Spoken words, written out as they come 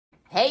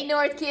Hey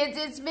North Kids,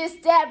 it's Miss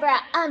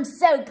Deborah. I'm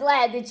so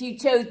glad that you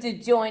chose to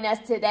join us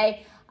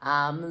today.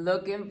 I'm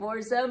looking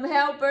for some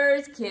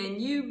helpers. Can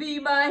you be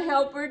my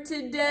helper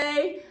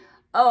today?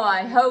 Oh,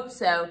 I hope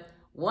so.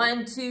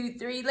 1, 2,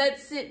 3,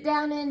 let's sit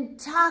down and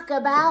talk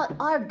about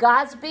our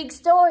God's big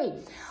story.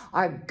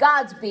 Our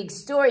God's big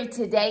story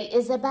today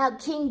is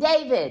about King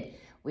David.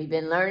 We've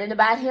been learning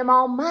about him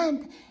all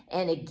month.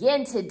 And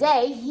again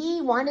today,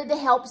 he wanted to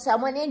help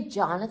someone in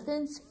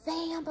Jonathan's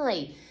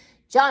family.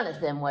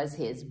 Jonathan was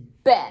his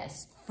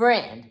best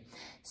friend.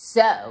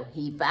 So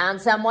he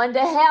found someone to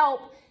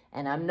help.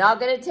 And I'm not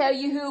going to tell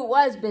you who it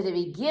was, but it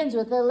begins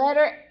with the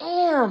letter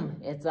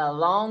M. It's a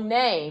long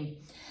name.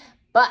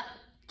 But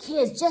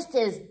kids, just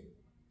as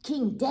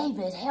King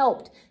David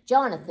helped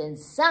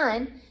Jonathan's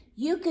son,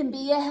 you can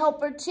be a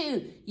helper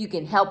too. You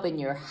can help in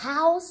your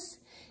house.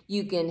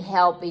 You can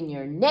help in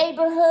your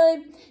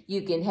neighborhood.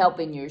 You can help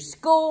in your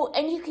school.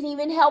 And you can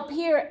even help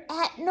here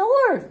at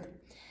North.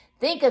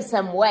 Think of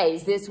some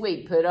ways this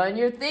week. Put on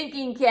your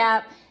thinking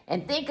cap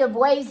and think of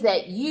ways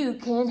that you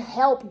can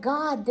help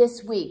God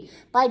this week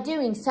by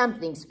doing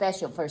something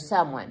special for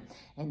someone.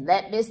 And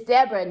let Miss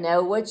Deborah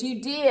know what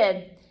you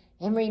did.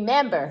 And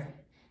remember,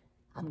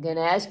 I'm going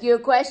to ask you a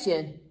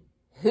question.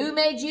 Who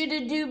made you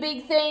to do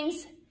big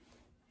things?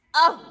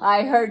 Oh,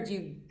 I heard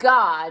you.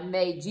 God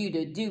made you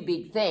to do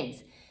big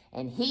things.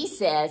 And he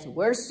says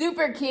we're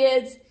super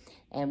kids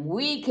and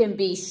we can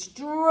be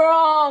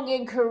strong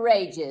and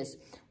courageous.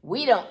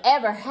 We don't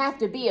ever have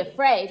to be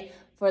afraid,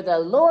 for the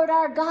Lord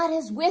our God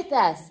is with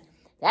us.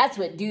 That's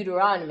what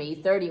Deuteronomy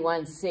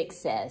 31:6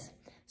 says.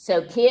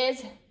 So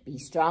kids, be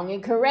strong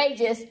and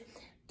courageous.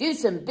 Do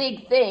some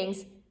big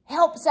things.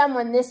 Help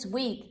someone this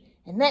week.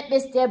 And let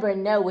Miss Deborah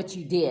know what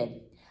you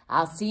did.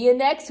 I'll see you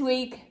next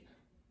week.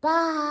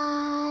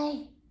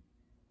 Bye.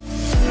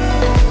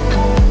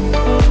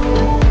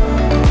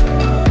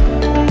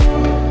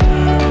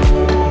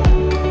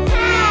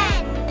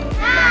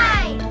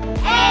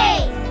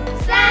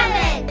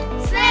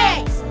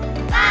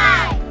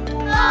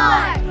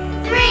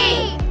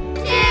 3,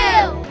 2,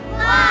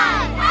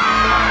 1.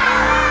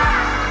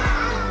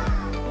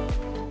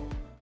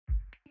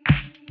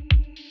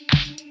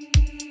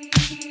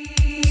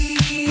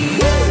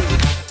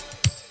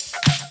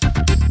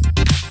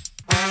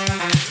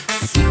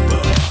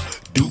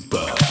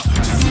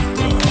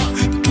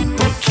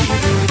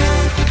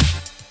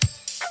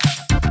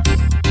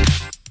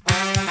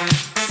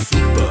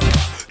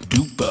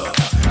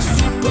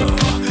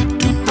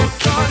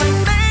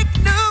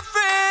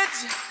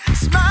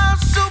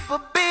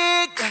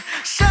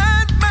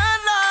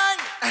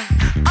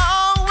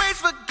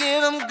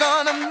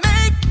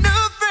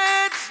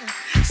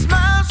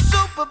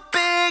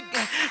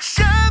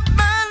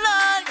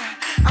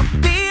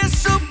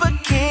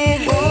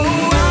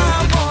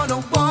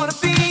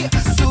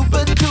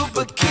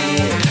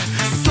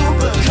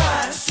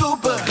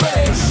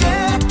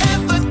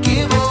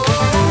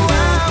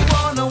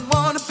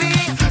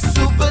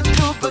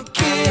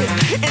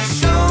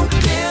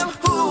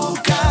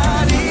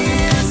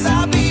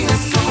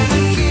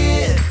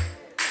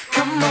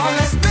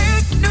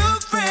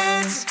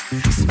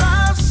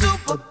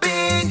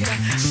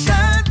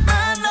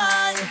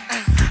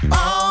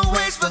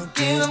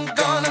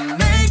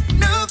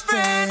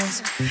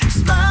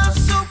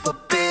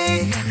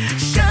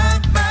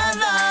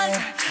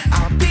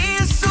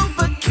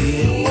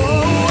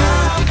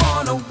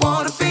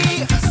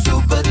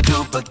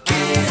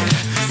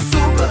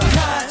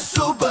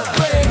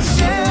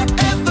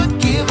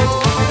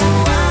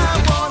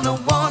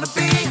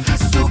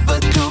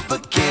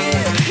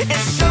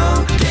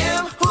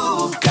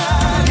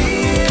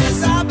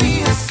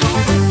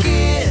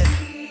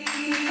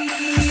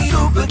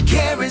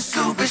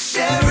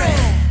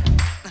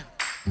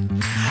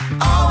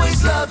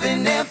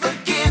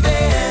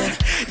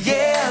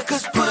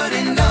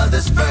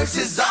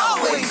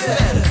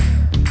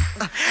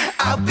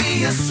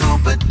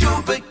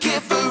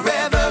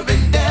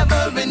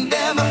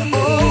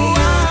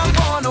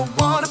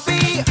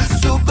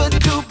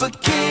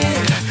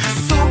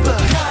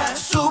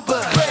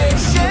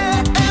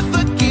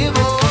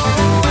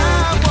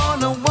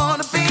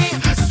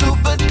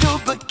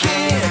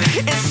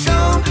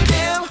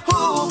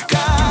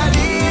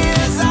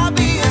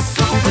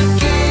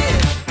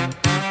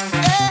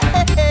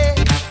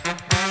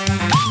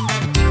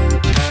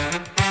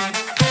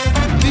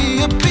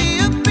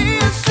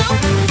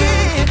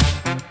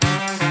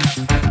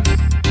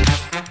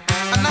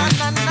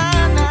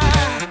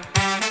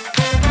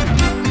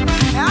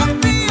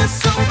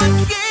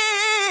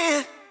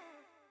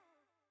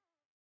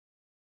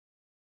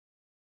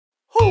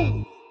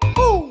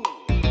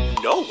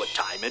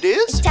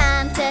 It's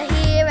time to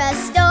hear a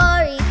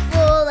story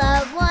full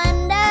of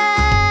wonder.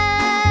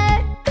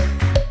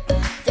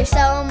 There's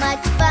so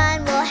much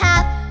fun we'll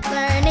have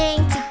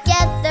learning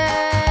together.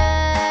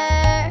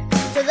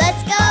 So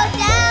let's go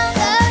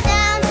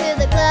down to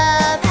the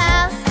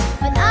clubhouse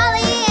with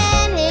Ollie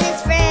and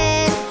his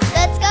friends.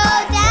 Let's go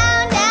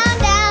down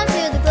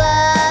to the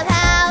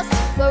clubhouse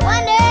where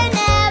wonder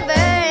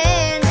never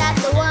ends at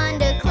the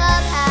Wonder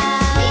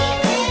Clubhouse.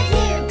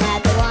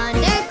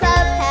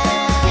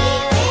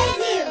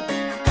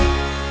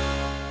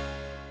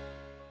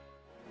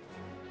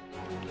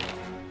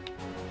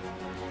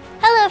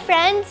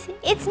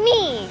 it's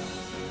me,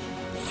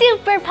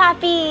 Super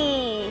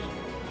Poppy.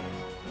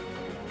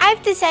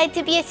 I've decided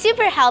to be a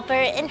super helper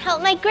and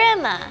help my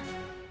grandma.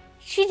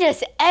 She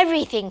does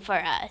everything for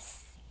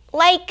us,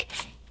 like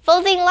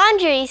folding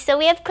laundry so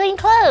we have clean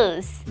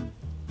clothes.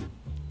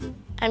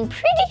 I'm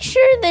pretty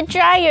sure the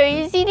dryer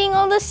is eating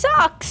all the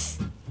socks.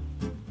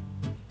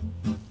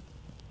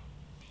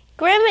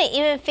 Grandma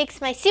even fixed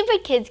my Super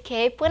Kids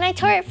cape when I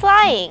tore it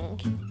flying.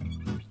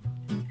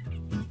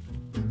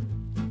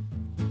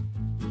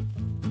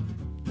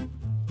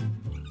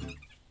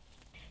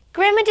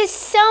 Grandma does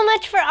so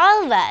much for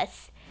all of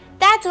us.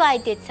 That's why I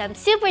did some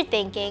super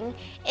thinking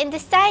and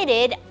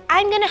decided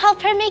I'm gonna help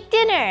her make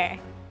dinner.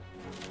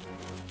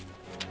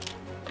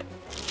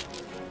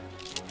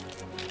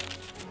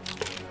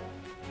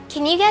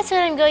 Can you guess what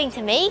I'm going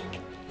to make?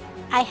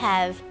 I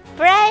have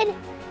bread,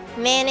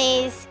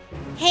 mayonnaise,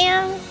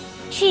 ham,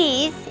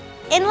 cheese,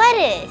 and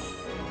lettuce.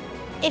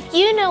 If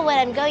you know what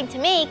I'm going to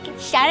make,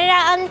 shout it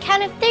out on the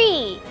count of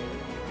 3.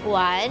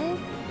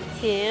 1,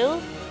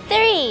 2,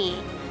 3.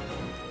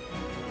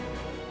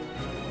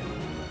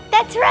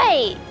 That's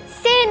right,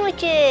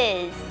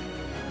 sandwiches.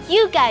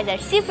 You guys are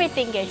super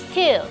thinkers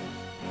too.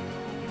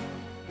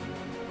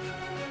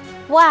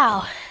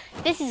 Wow,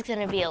 this is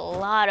gonna be a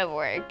lot of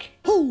work.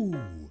 Hoo,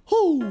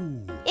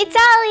 hoo. It's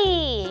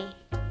Ollie.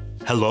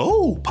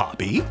 Hello,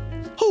 Poppy.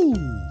 Hoo,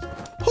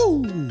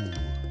 hoo.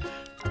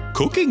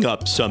 Cooking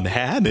up some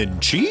ham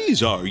and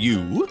cheese, are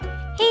you?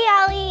 Hey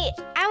Ollie,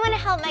 I want to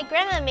help my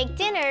grandma make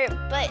dinner,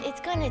 but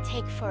it's gonna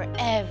take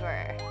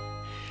forever.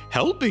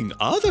 Helping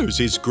others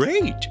is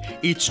great.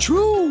 It's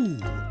true.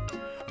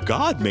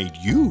 God made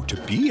you to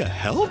be a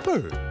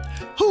helper.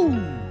 Hoo.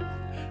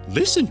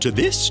 Listen to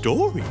this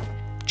story.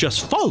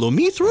 Just follow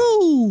me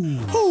through.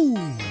 Hoo.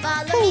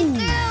 Follow me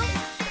through.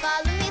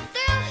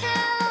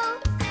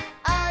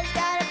 Ollie's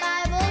got a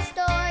Bible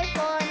story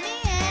for me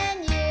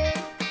and you.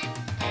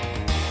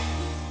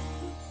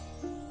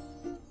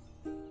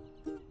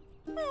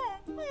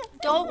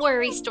 Don't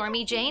worry,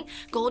 Stormy Jane.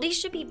 Goldie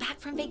should be back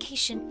from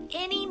vacation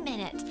any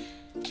minute.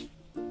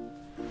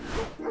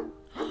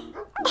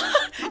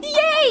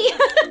 Yay!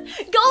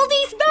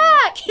 Goldie's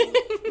back!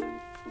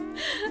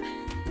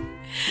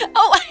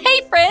 Oh,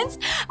 hey friends!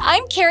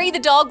 I'm Carrie the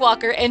dog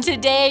walker, and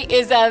today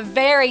is a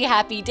very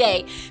happy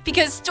day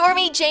because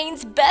Stormy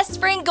Jane's best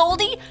friend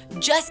Goldie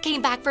just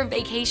came back from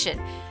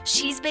vacation.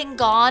 She's been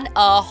gone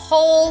a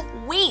whole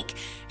week,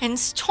 and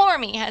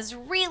Stormy has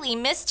really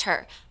missed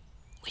her.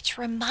 Which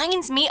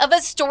reminds me of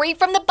a story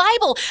from the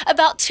Bible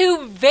about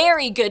 2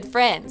 very good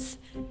friends.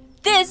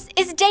 This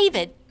is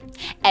David,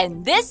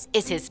 and this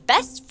is his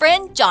best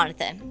friend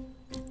Jonathan.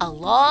 A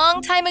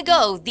long time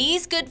ago,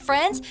 these good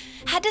friends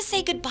had to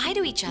say goodbye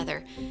to each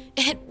other.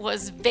 It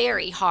was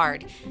very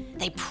hard.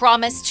 They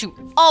promised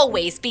to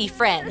always be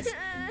friends,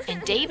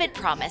 and David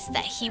promised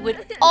that he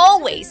would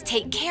always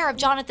take care of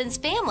Jonathan's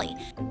family.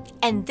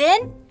 And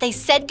then they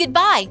said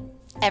goodbye.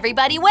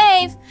 Everybody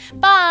wave.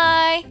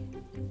 Bye.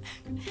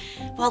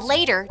 Well,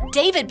 later,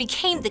 David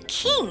became the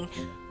king,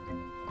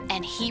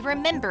 and he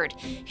remembered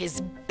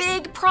his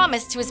big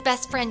promise to his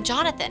best friend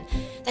Jonathan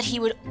that he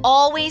would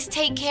always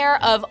take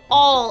care of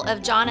all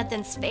of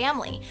Jonathan's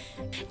family.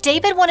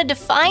 David wanted to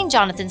find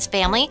Jonathan's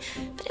family,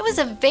 but it was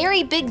a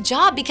very big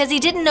job because he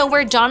didn't know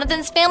where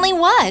Jonathan's family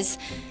was.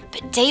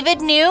 But David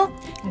knew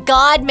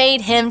God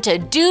made him to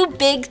do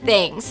big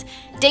things.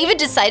 David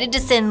decided to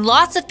send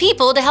lots of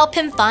people to help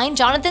him find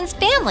Jonathan's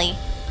family.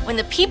 When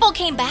the people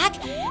came back,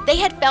 they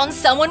had found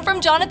someone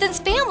from Jonathan's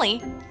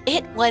family.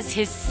 It was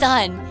his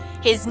son.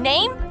 His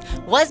name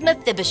was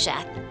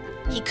Mephibosheth.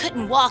 He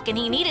couldn't walk and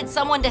he needed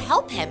someone to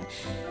help him.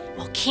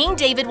 Well, King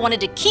David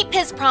wanted to keep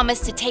his promise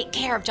to take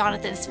care of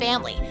Jonathan's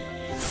family.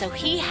 So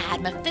he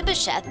had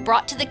Mephibosheth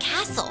brought to the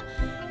castle.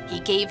 He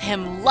gave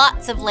him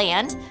lots of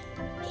land.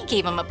 He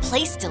gave him a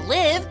place to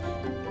live.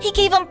 He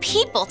gave him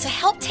people to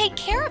help take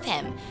care of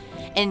him.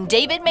 And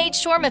David made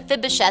sure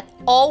Mephibosheth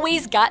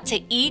always got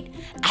to eat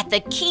at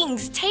the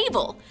king's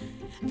table.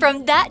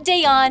 From that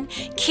day on,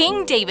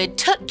 King David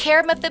took care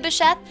of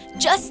Mephibosheth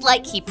just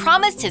like he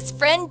promised his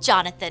friend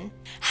Jonathan.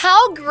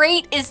 How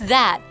great is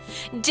that?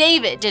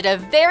 David did a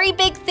very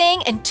big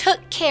thing and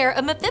took care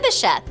of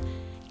Mephibosheth.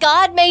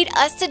 God made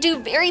us to do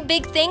very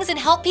big things and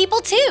help people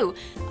too.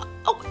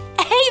 Oh,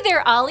 hey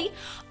there, Ollie.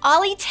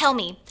 Ollie, tell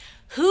me,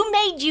 who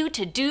made you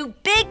to do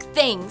big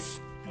things?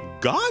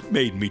 God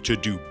made me to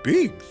do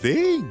big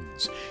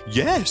things.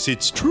 Yes,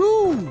 it's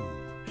true.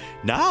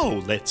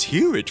 Now let's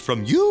hear it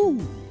from you.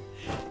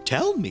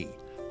 Tell me,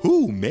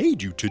 who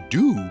made you to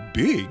do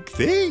big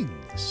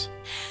things?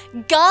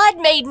 God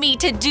made me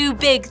to do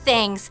big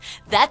things.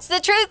 That's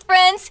the truth,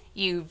 friends.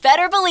 You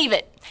better believe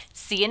it.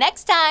 See you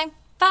next time.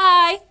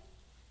 Bye.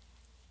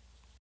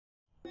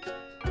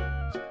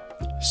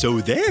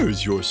 So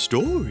there's your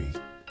story,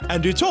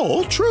 and it's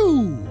all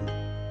true.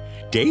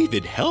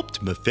 David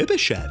helped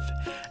Mephibosheth,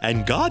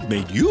 and God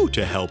made you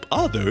to help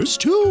others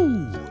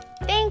too.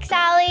 Thanks,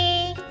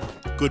 Ollie.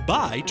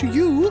 Goodbye to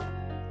you.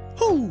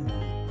 Hoo,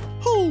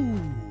 hoo.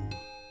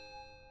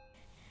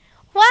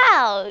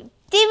 Wow,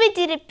 David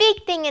did a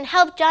big thing and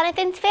helped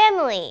Jonathan's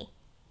family.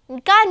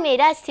 And God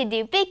made us to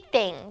do big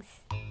things.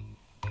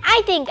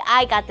 I think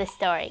I got the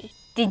story.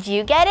 Did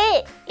you get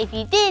it? If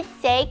you did,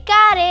 say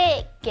got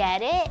it.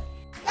 Get it?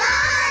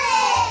 Got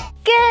it!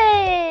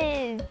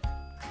 Good!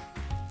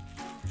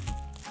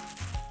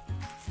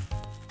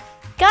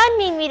 God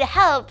made me to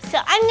help, so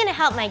I'm gonna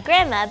help my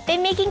grandma by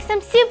making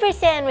some super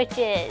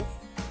sandwiches.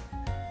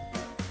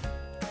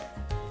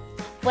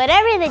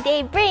 Whatever the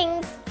day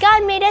brings,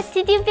 God made us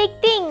to do big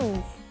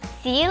things.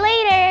 See you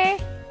later!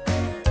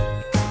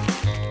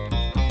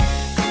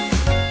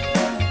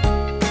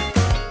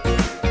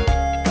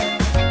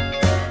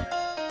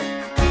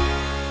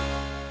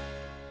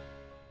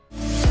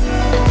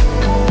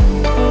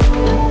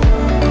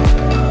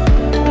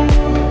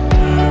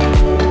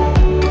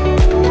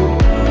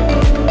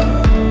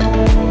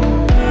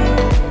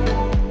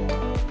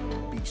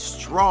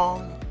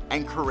 Strong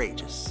and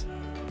courageous.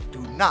 Do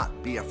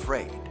not be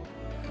afraid,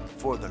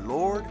 for the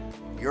Lord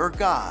your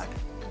God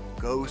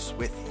goes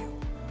with you.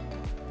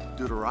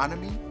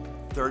 Deuteronomy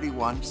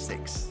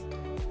 31:6.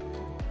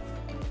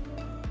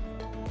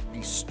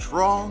 Be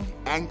strong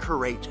and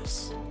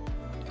courageous.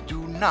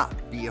 Do not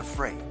be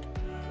afraid,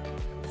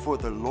 for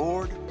the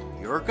Lord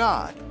your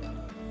God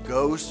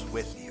goes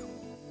with you.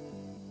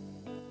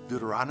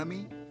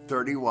 Deuteronomy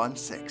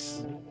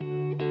 31:6.